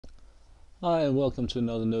Hi and welcome to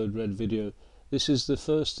another Node-RED video. This is the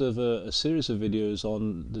first of a series of videos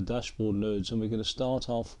on the dashboard nodes, and we're going to start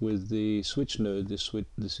off with the switch node. This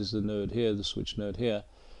is the node here, the switch node here,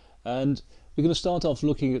 and we're going to start off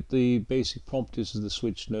looking at the basic properties of the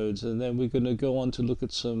switch nodes, and then we're going to go on to look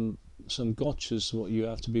at some gotchas, what you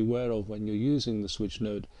have to be aware of when you're using the switch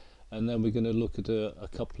node, and then we're going to look at a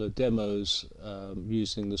couple of demos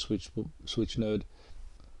using the switch node.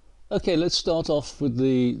 Okay, let's start off with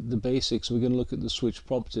the basics. We're going to look at the switch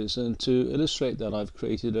properties, and to illustrate that I've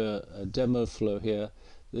created a demo flow here.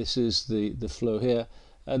 This is the flow here,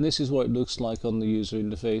 and this is what it looks like on the user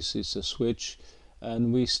interface. It's a switch,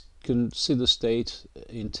 and we can see the state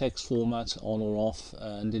in text format, on or off,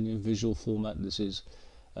 and in visual format this is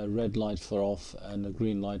a red light for off and a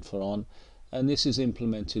green light for on, and this is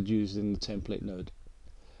implemented using the template node.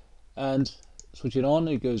 And switch it on,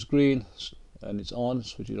 it goes green, and it's on.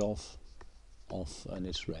 Switch it off, and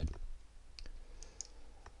it's red.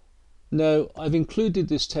 Now I've included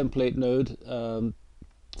this template node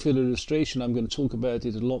for illustration. I'm going to talk about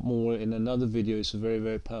it a lot more in another video. It's a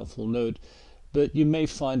very powerful node, but you may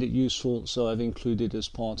find it useful, so I've included it as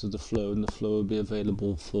part of the flow, and the flow will be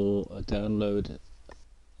available for a download.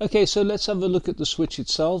 Okay, so let's have a look at the switch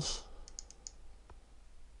itself.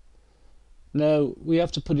 Now we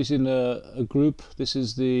have to put it in a group. This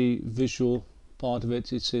is the visual part of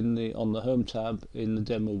it. It's on the home tab in the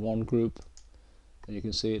demo 1 group, and you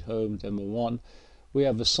can see it, home demo 1. We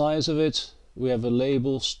have the size of it, we have a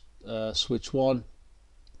label, switch 1,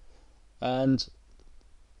 and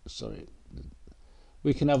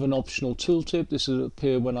we can have an optional tooltip. This will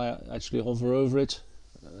appear when I actually hover over it,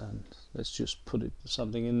 and let's just put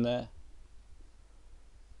something in there.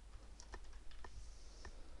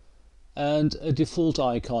 And a default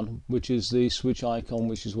icon, which is the switch icon,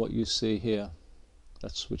 which is what you see here.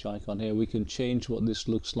 That switch icon here. We can change what this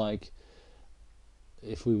looks like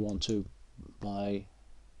if we want to by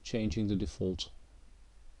changing the default.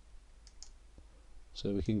 So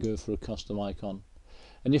we can go for a custom icon.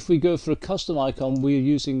 And if we go for a custom icon, we're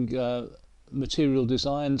using Material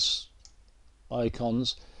Designs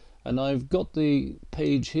icons, and I've got the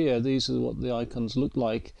page here. These are what the icons look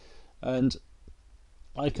like, and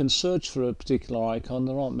I can search for a particular icon.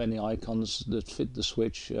 There aren't many icons that fit the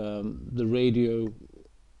switch. The radio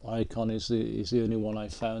icon is the only one I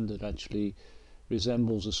found that actually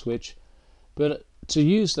resembles a switch. But to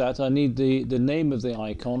use that, I need the name of the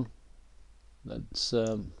icon. That's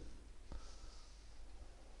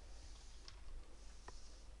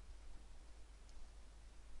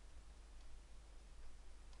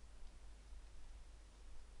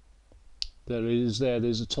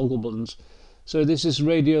there's a toggle buttons. So this is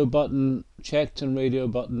radio button checked and radio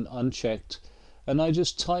button unchecked, and I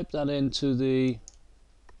just type that into the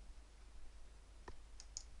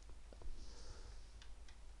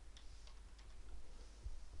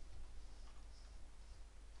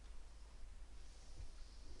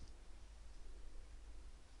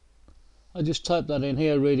in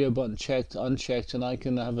here, radio button checked, unchecked, and I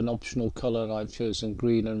can have an optional color. I've chosen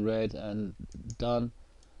green and red, and done,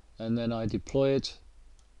 and then I deploy it.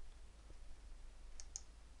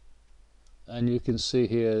 And you can see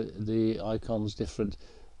here the icon's different.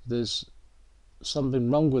 There's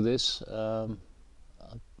something wrong with this.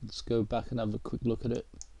 Let's go back and have a quick look at it.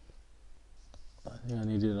 I think I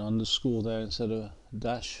needed an underscore there instead of a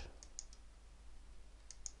dash.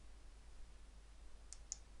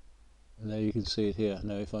 And there you can see it here.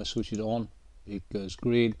 Now if I switch it on, it goes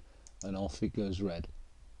green, and off it goes red.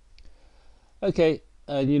 Okay,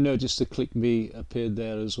 and you notice the click me appeared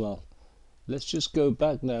there as well. Let's just go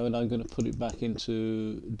back now, and I'm going to put it back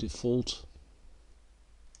into default.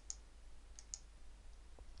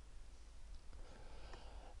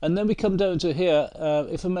 And then we come down to here.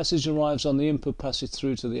 If a message arrives on the input, pass it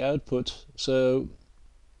through to the output. So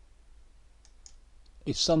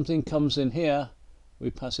if something comes in here, we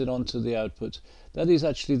pass it on to the output. That is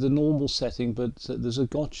actually the normal setting, but there's a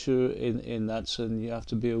gotcha in that, and you have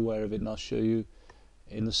to be aware of it, and I'll show you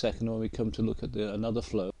in a second when we come to look at another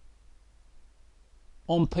flow.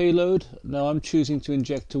 On payload, now I'm choosing to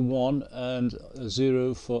inject a 1 and a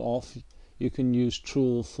 0 for off. You can use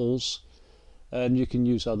true or false, and you can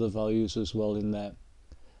use other values as well in there.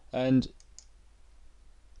 And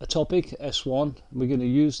a topic, S1, we're going to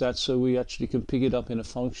use that so we actually can pick it up in a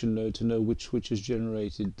function node to know which has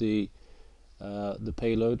generated the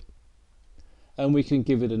payload, and we can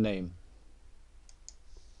give it a name.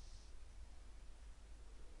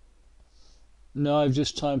 Now I've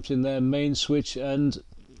just typed in there main switch, and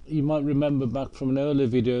you might remember back from an earlier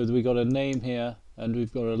video that we got a name here and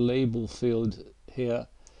we've got a label field here.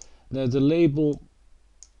 Now the label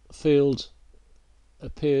field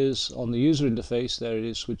appears on the user interface. There it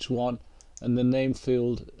is, switch 1, and the name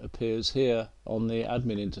field appears here on the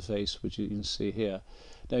admin interface, which you can see here.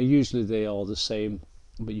 Now usually they are the same,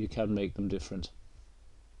 but you can make them different.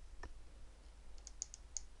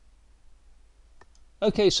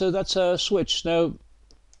 Okay, so that's a switch. Now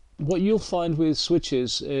what you'll find with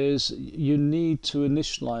switches is you need to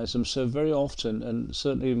initialize them. So very often, and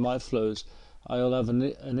certainly in my flows, I'll have an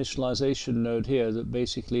initialisation node here that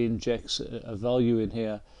basically injects a value in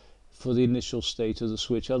here for the initial state of the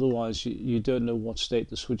switch. Otherwise you don't know what state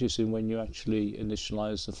the switch is in when you actually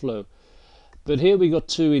initialize the flow. But here we got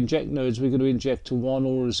two inject nodes. We're going to inject a 1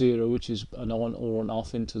 or a 0, which is an on or an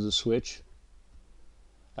off, into the switch,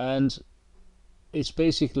 and it's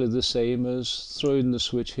basically the same as throwing the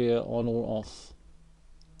switch here on or off.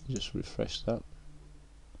 Just refresh that.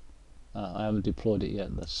 I haven't deployed it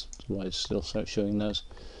yet, that's why it's still showing those.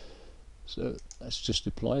 So let's just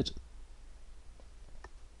deploy it.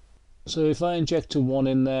 So if I inject a 1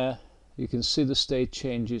 in there, you can see the state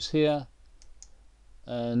changes here,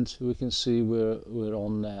 and we can see we're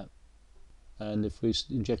on there. And if we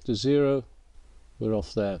inject a 0, we're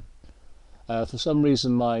off there. For some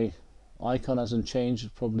reason my icon hasn't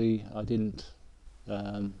changed. Probably I didn't.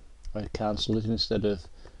 I cancelled it instead of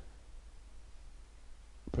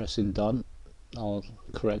pressing done. I'll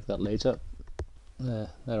correct that later. There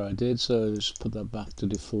I did. So just put that back to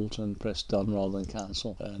default and press done rather than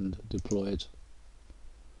cancel, and deploy it.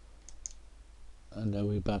 And now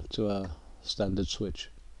we're back to our standard switch.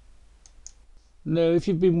 Now if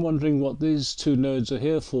you've been wondering what these two nodes are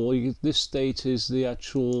here for, this state is the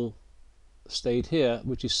actual state here,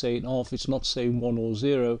 which is saying off. It's not saying 1 or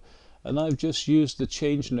 0, and I've just used the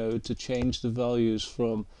change node to change the values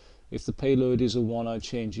from, if the payload is a 1, I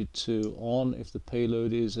change it to on. If the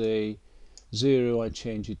payload is a 0, I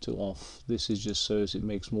change it to off. This is just so as it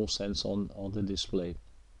makes more sense on the display.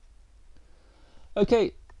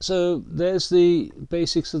 Okay, so there's the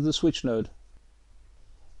basics of the switch node.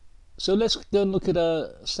 So let's go and look at our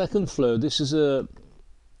second flow. This is to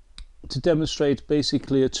demonstrate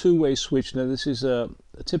basically a two-way switch. Now this is a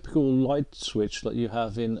typical light switch that you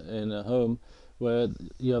have in a home, where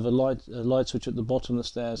you have a light switch at the bottom of the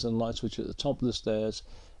stairs and a light switch at the top of the stairs,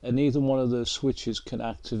 and either one of those switches can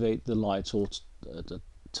activate the light or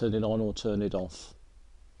turn it on or turn it off.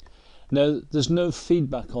 Now there's no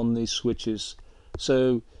feedback on these switches,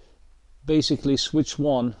 so basically switch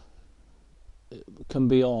 1 can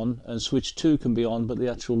be on and switch 2 can be on, but the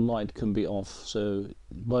actual light can be off. So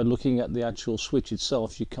by looking at the actual switch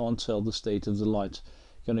itself, you can't tell the state of the light.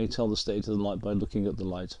 You can only tell the state of the light by looking at the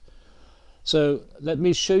light. So let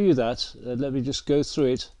me show you that. Let me just go through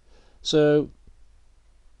it. So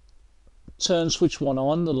turn switch 1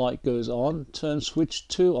 on, the light goes on. Turn switch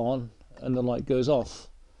 2 on and the light goes off.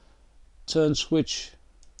 Turn switch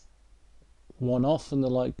 1 off and the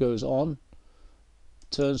light goes on.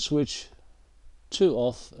 Turn switch 2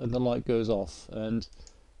 off and the light goes off, and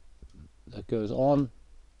that goes on,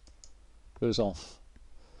 goes off.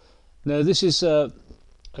 Now this is a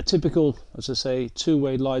typical, as I say,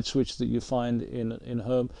 two-way light switch that you find in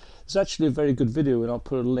home. There's actually a very good video, and I'll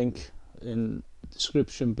put a link in the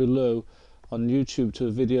description below on YouTube to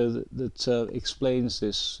a video that explains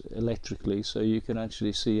this electrically, so you can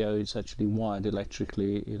actually see how it's actually wired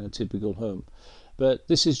electrically in a typical home. But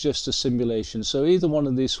this is just a simulation, so either one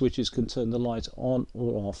of these switches can turn the light on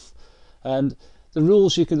or off. And the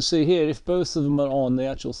rules you can see here, if both of them are on, the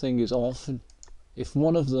actual thing is off. If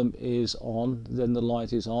one of them is on, then the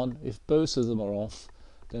light is on. If both of them are off,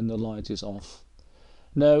 then the light is off.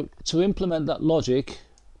 Now to implement that logic,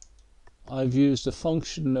 I've used a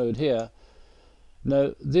function node here.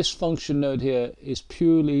 Now this function node here is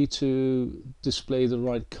purely to display the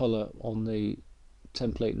right color on the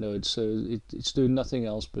template node, so it's doing nothing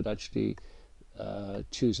else but actually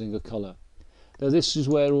choosing a color. Now this is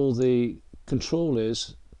where all the control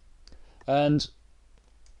is, and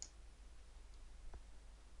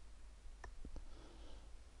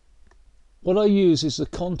what I use is the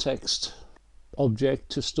context object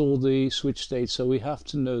to store the switch state. So we have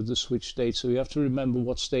to know the switch state, so we have to remember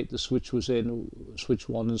what state the switch was in, switch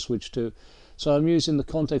 1 and switch 2. So I'm using the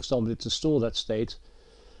context object to store that state.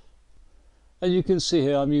 And you can see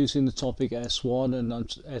here I'm using the topic S1 and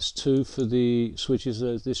S2 for the switches.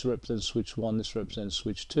 This represents switch 1, this represents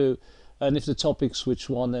switch 2. And if the topic switch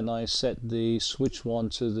 1, then I set the switch 1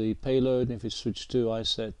 to the payload. And if it's switch 2, I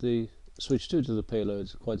set the switch 2 to the payload.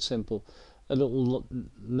 It's quite simple. A little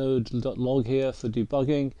node.log here for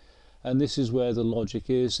debugging. And this is where the logic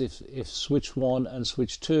is. If switch 1 and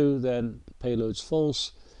switch 2, then payload's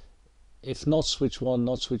false. If not switch 1,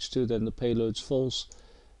 not switch 2, then the payload's false.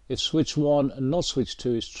 if switch 1 and not switch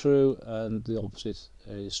 2 is true, and the opposite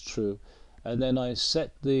is true. And then I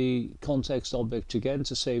set the context object again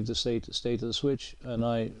to save the state of the switch, and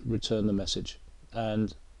I return the message.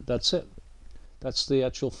 And that's it. That's the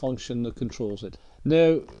actual function that controls it.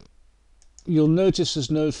 Now, you'll notice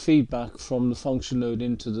there's no feedback from the function node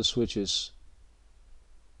into the switches.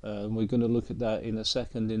 We're going to look at that in a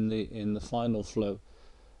second in the final flow.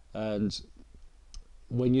 And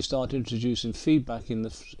when you start introducing feedback in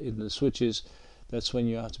the switches, that's when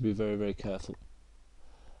you have to be very, very careful.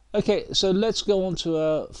 Okay, so let's go on to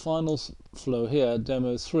our final flow here,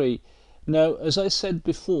 demo 3. Now, as I said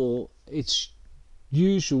before, it's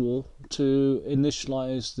usual to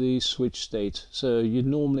initialize the switch state. So you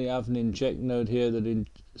normally have an inject node here that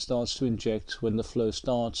starts to inject when the flow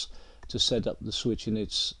starts to set up the switch in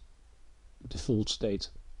its default state.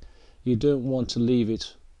 You don't want to leave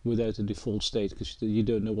it without a default state because you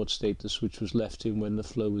don't know what state the switch was left in when the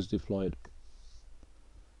flow was deployed.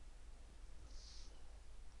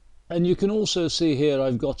 And you can also see here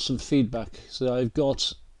I've got some feedback. So I've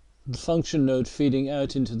got the function node feeding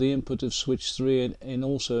out into the input of switch 3 and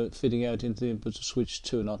also feeding out into the input of switch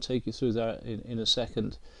 2, and I'll take you through that in a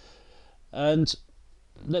second. And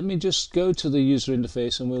let me just go to the user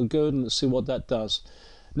interface and we'll go and see what that does.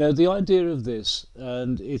 Now, the idea of this,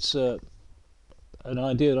 and it's an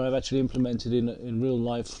idea that I've actually implemented in real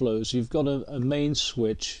life flows, you've got a main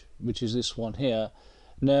switch, which is this one here.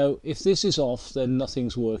 Now, if this is off, then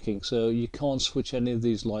nothing's working, so you can't switch any of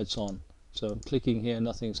these lights on. So I'm clicking here,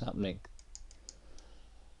 nothing's happening.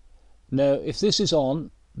 Now, if this is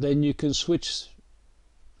on, then you can switch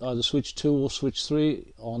either switch 2 or switch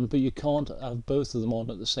 3 on, but you can't have both of them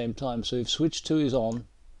on at the same time. So if switch 2 is on,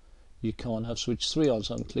 you can't have switch 3 on.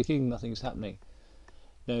 So I'm clicking, nothing's happening.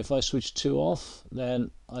 Now, if I switch 2 off,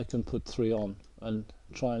 then I can put 3 on and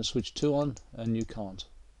try and switch 2 on, and you can't.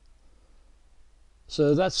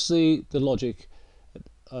 So that's the logic.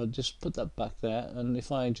 I'll just put that back there, and if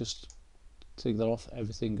I just take that off,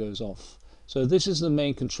 everything goes off. So this is the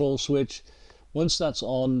main control switch. Once that's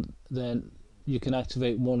on, then you can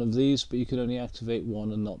activate one of these, but you can only activate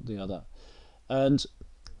one and not the other. And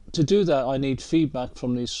to do that, I need feedback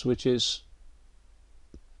from these switches,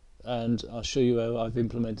 and I'll show you how I've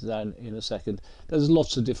implemented that in a second. There's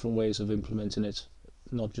lots of different ways of implementing it,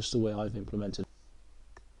 not just the way I've implemented it.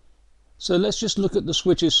 So let's just look at the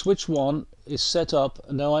switches. Switch 1 is set up,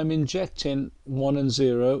 and now I'm injecting 1 and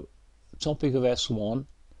 0, topic of S1,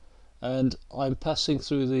 and I'm passing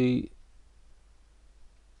through the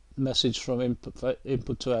message from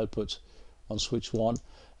input to output on switch 1,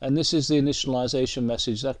 and this is the initialisation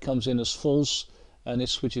message that comes in as false, and it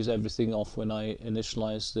switches everything off when I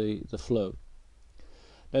initialize the flow.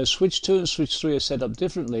 Now, switch 2 and switch 3 are set up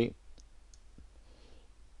differently.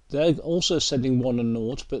 They're also sending 1 and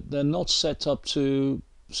 0, but they're not set up to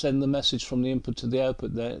send the message from the input to the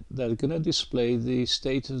output. They're going to display the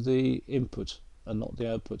state of the input and not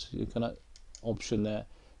the output. You can option there,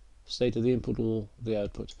 state of the input or the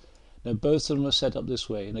output. Now, both of them are set up this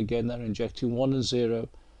way, and again they're injecting 1 and 0,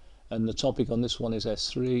 and the topic on this one is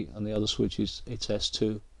S3 and the other switch is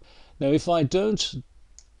S2. Now, if I don't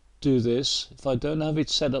do this, if I don't have it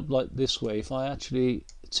set up like this way, if I actually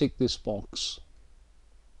tick this box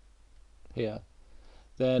here,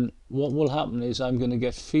 then what will happen is I'm going to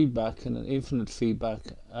get feedback, and an infinite feedback,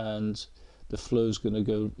 and the flow is going to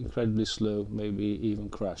go incredibly slow, maybe even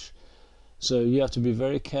crash. So you have to be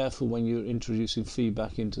very careful when you're introducing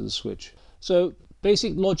feedback into the switch. So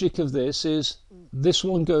basic logic of this is this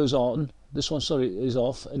one goes on, this one, sorry, is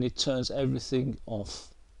off, and it turns everything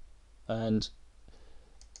off. And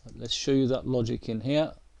let's show you that logic in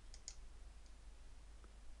here.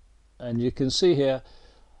 And you can see here,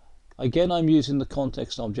 again, I'm using the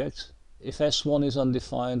context object. If S1 is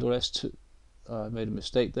undefined or S2, I made a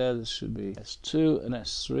mistake there, this should be S2 and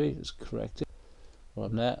S3, let's correct it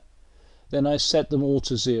from there. Then I set them all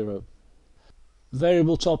to 0.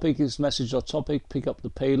 Variable topic is message.topic, pick up the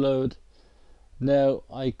payload. Now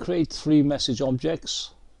I create 3 message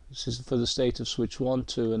objects. This is for the state of switch 1,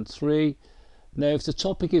 2 and 3. Now if the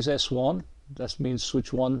topic is S1, that means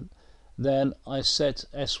switch 1, then I set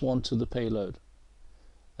S1 to the payload.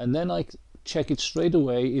 And then I check it straight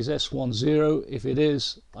away, is S1 0? If it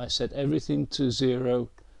is, I set everything to 0,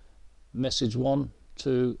 message 1,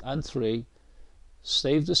 2 and 3,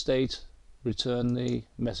 save the state, return the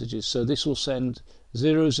messages. So this will send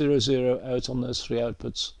 0, 0, 0 out on those 3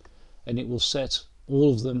 outputs, and it will set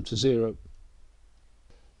all of them to 0.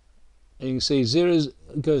 And you can see 0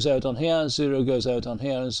 goes out on here, 0 goes out on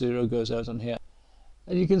here, and 0 goes out on here.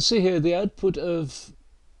 And you can see here the output of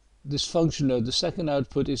this function node, the second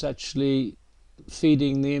output is actually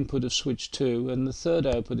feeding the input of switch 2, and the third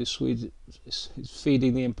output is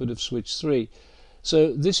feeding the input of switch 3.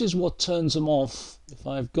 So this is what turns them off if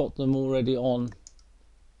I've got them already on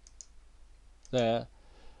there.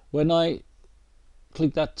 When I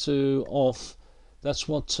click that to off, that's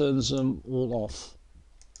what turns them all off.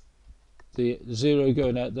 The 0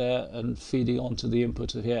 going out there and feeding onto the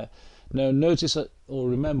input of here. Now notice that, or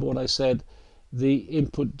remember what I said, the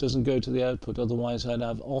input doesn't go to the output, otherwise I'd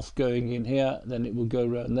have off going in here, then it will go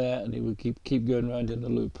around there and it will keep going around in a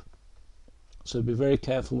loop. So be very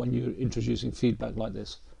careful when you're introducing feedback like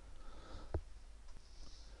this.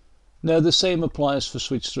 Now the same applies for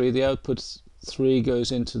switch 3. The output 3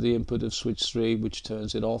 goes into the input of switch 3, which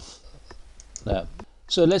turns it off there.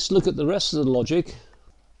 So let's look at the rest of the logic.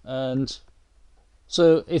 And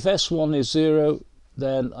so if S1 is 0,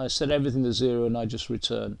 then I set everything to 0 and I just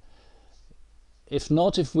return. If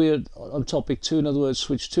not, if we're on topic 2, in other words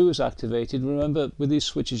switch 2 is activated, remember with these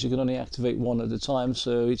switches you can only activate one at a time,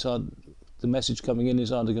 so it's the message coming in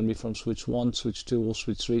is either going to be from switch 1, switch 2 or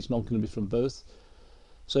switch 3, it's not going to be from both.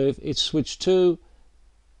 So if it's switch 2,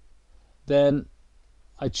 then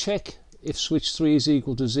I check if switch 3 is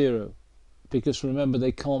equal to 0, because remember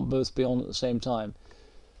they can't both be on at the same time.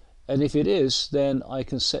 And if it is, then I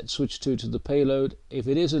can set switch 2 to the payload. If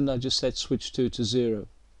it isn't, I just set switch 2 to 0.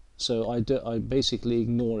 So I basically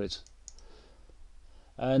ignore it.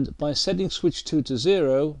 And by setting switch 2 to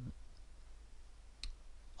 0,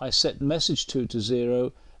 I set message 2 to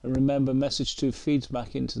 0, and remember message 2 feeds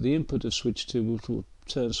back into the input of switch 2, which will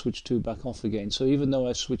turn switch 2 back off again. So even though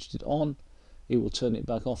I switched it on, it will turn it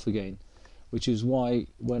back off again, which is why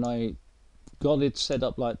when I got it set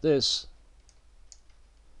up like this,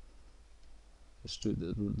 let's do it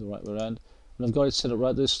the right way around. When I've got it set up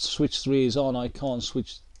right, this switch 3 is on, I can't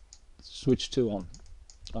switch 2 on,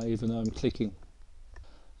 even though I'm clicking.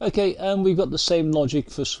 Okay, and we've got the same logic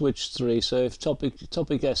for switch 3. So if topic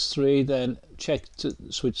S3, then check to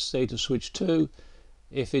switch state of switch 2.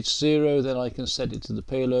 If it's 0, then I can set it to the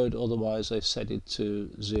payload, otherwise I set it to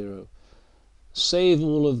 0. Save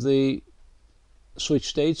all of the switch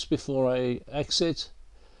states before I exit,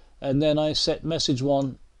 and then I set message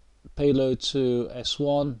 1 payload to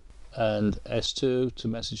S1 and S2 to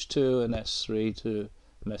message 2 and S3 to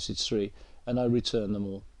message 3, and I return them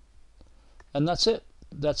all. And that's it.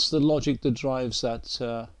 That's the logic that drives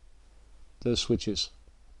that those switches.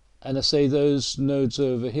 And I say those nodes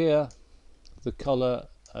over here, the color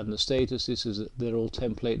and the status, they're all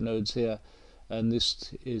template nodes here, and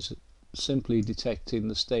this is simply detecting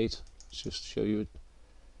the state. Let's just show you it.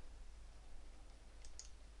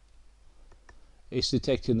 It's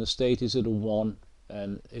detecting the state is at a 1,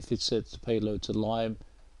 and if it sets the payload to lime,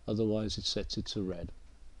 otherwise it sets it to red.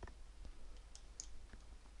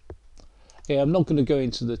 Okay, I'm not going to go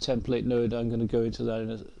into the template node, I'm going to go into that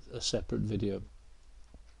in a separate video.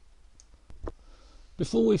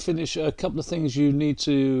 Before we finish, a couple of things you need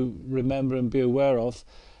to remember and be aware of.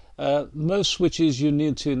 Most switches you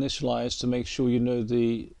need to initialize to make sure you know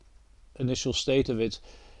the initial state of it.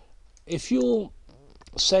 If you're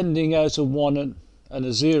sending out a 1 and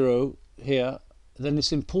a 0 here, then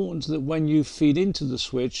it's important that when you feed into the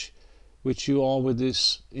switch, which you are with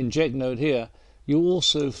this inject node here, you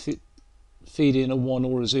also feed in a 1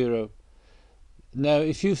 or a 0. Now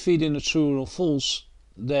if you feed in a true or a false,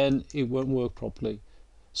 then it won't work properly.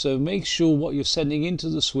 So make sure what you're sending into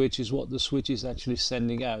the switch is what the switch is actually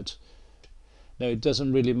sending out. Now it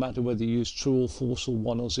doesn't really matter whether you use true or false or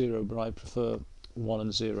 1 or 0, but I prefer 1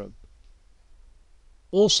 and 0.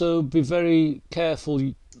 Also be very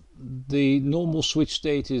careful. The normal switch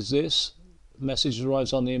state is this: message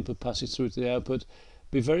arrives on the input, passes through to the output.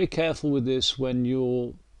 Be very careful with this when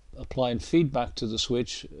you're applying feedback to the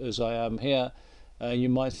switch, as I am here. You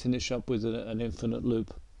might finish up with an infinite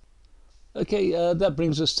loop. Okay, that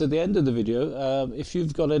brings us to the end of the video. If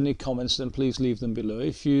you've got any comments, then please leave them below.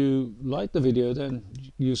 If you like the video, then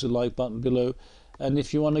use the like button below. And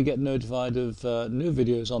if you want to get notified of new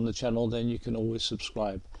videos on the channel, then you can always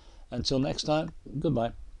subscribe. Until next time,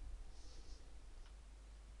 goodbye.